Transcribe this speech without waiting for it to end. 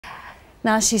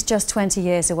Now she's just 20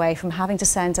 years away from having to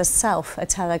send herself a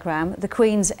telegram. The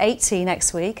Queen's 80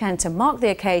 next week, and to mark the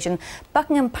occasion,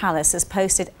 Buckingham Palace has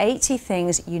posted 80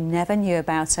 things you never knew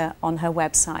about her on her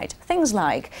website. Things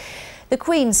like: the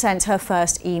Queen sent her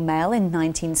first email in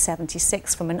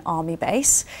 1976 from an army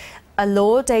base. A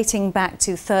law dating back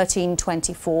to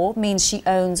 1324 means she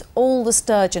owns all the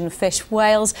sturgeon, fish,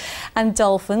 whales and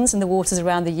dolphins in the waters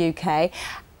around the UK.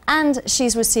 And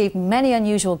she's received many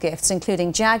unusual gifts,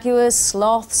 including jaguars,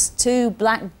 sloths, 2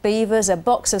 black beavers, a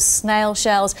box of snail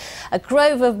shells, a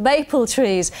grove of maple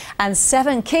trees and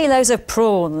 7 kilos of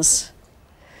prawns.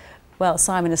 Well,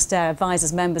 Simon Astaire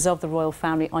advises members of the royal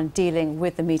family on dealing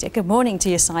with the media. Good morning to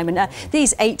you, Simon.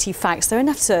 These 80 facts, they're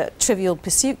enough to a Trivial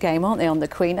Pursuit game, aren't they, on the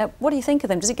Queen? What do you think of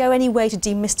them? Does it go any way to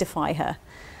demystify her?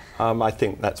 I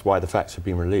think that's why the facts have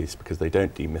been released, because they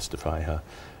don't demystify her.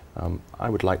 I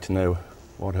would like to know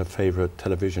what her favourite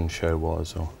television show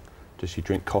was, or does she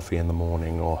drink coffee in the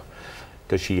morning, or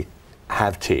does she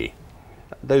have tea?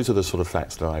 Those are the sort of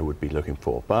facts that I would be looking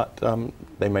for, but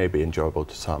they may be enjoyable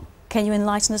to some. Can you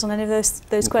enlighten us on any of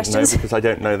those questions? No, because I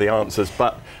don't know the answers,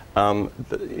 but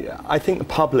I think the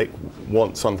public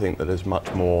wants something that is much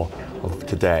more of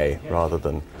today rather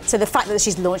than... So the fact that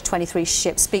she's launched 23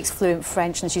 ships, speaks fluent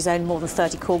French and she's owned more than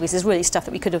 30 corgis is really stuff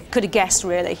that we could have guessed,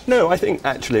 really. No, I think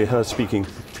actually her speaking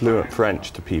fluent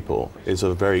French to people is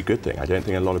a very good thing. I don't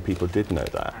think a lot of people did know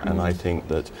that, and I think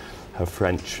that her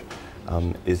French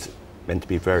is meant to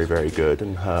be very, very good,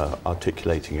 and her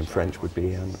articulating in French would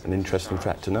be an interesting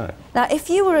fact to know. Now, if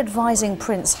you were advising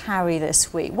Prince Harry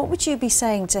this week, what would you be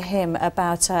saying to him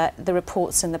about the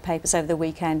reports in the papers over the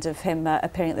weekend of him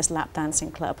appearing at this lap dancing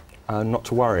club? Not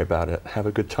to worry about it, have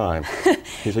a good time.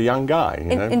 He's a young guy,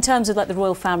 you know. In terms of like the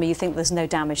royal family, you think there's no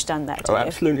damage done there, do you?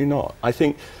 Absolutely not. I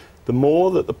think the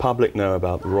more that the public know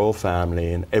about the royal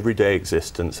family and everyday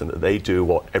existence, and that they do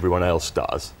what everyone else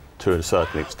does, to a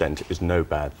certain extent, is no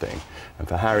bad thing. And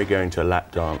for Harry going to a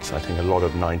lap dance, I think a lot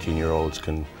of 19-year-olds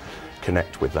can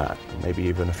connect with that, maybe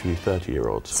even a few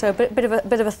 30-year-olds. So a bit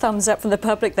of a thumbs up from the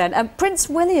public then. Prince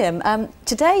William,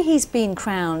 today he's been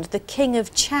crowned the King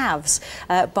of Chavs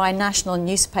by a national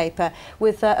newspaper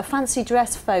with a fancy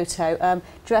dress photo,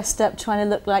 dressed up trying to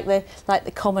look like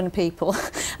the common people.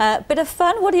 Bit of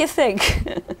fun, what do you think?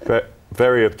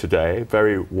 Very of today,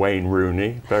 very Wayne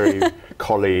Rooney, very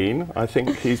Colleen. I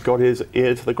think he's got his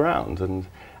ear to the ground and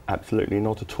absolutely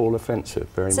not at all offensive,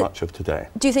 very much of today.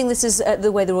 Do you think this is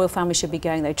the way the royal family should be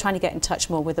going, though, trying to get in touch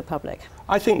more with the public?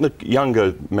 I think the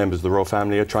younger members of the royal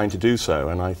family are trying to do so,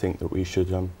 and I think that we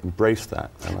should embrace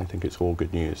that, and I think it's all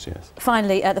good news, yes.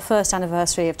 Finally, at the first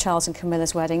anniversary of Charles and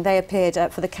Camilla's wedding, they appeared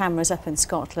for the cameras up in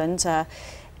Scotland.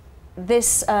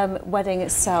 This wedding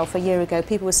itself, a year ago,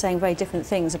 people were saying very different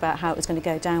things about how it was going to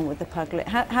go down with the public.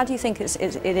 How do you think it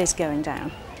is going down?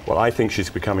 Well, I think she's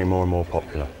becoming more and more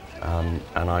popular,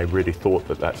 and I really thought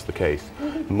that that's the case.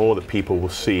 The more that people will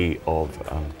see of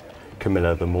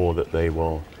Camilla, the more that they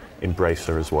will embrace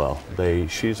her as well.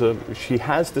 She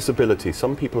has this ability,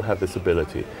 some people have this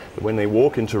ability, that when they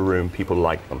walk into a room, people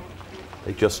like them.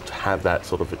 They just have that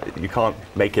sort of, you can't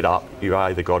make it up, you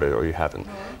either got it or you haven't.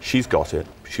 She's got it.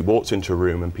 She walks into a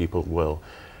room and people will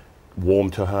warm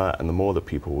to her, and the more that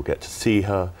people will get to see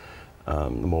her, the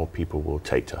more people will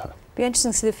take to her. Be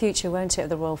interesting to see the future, won't it, of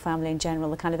the royal family in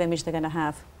general, the kind of image they're going to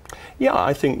have? Yeah,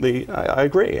 I think I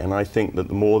agree, and I think that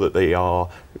the more that they are,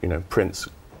 you know, Prince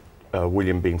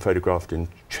William being photographed in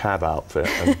chav outfit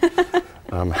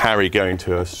and Harry going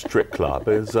to a strip club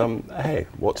is, hey,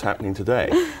 what's happening today?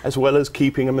 As well as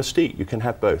keeping a mystique. You can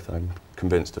have both, I'm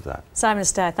convinced of that. Simon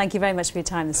Astaire, thank you very much for your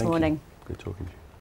time this morning. Good talking to you.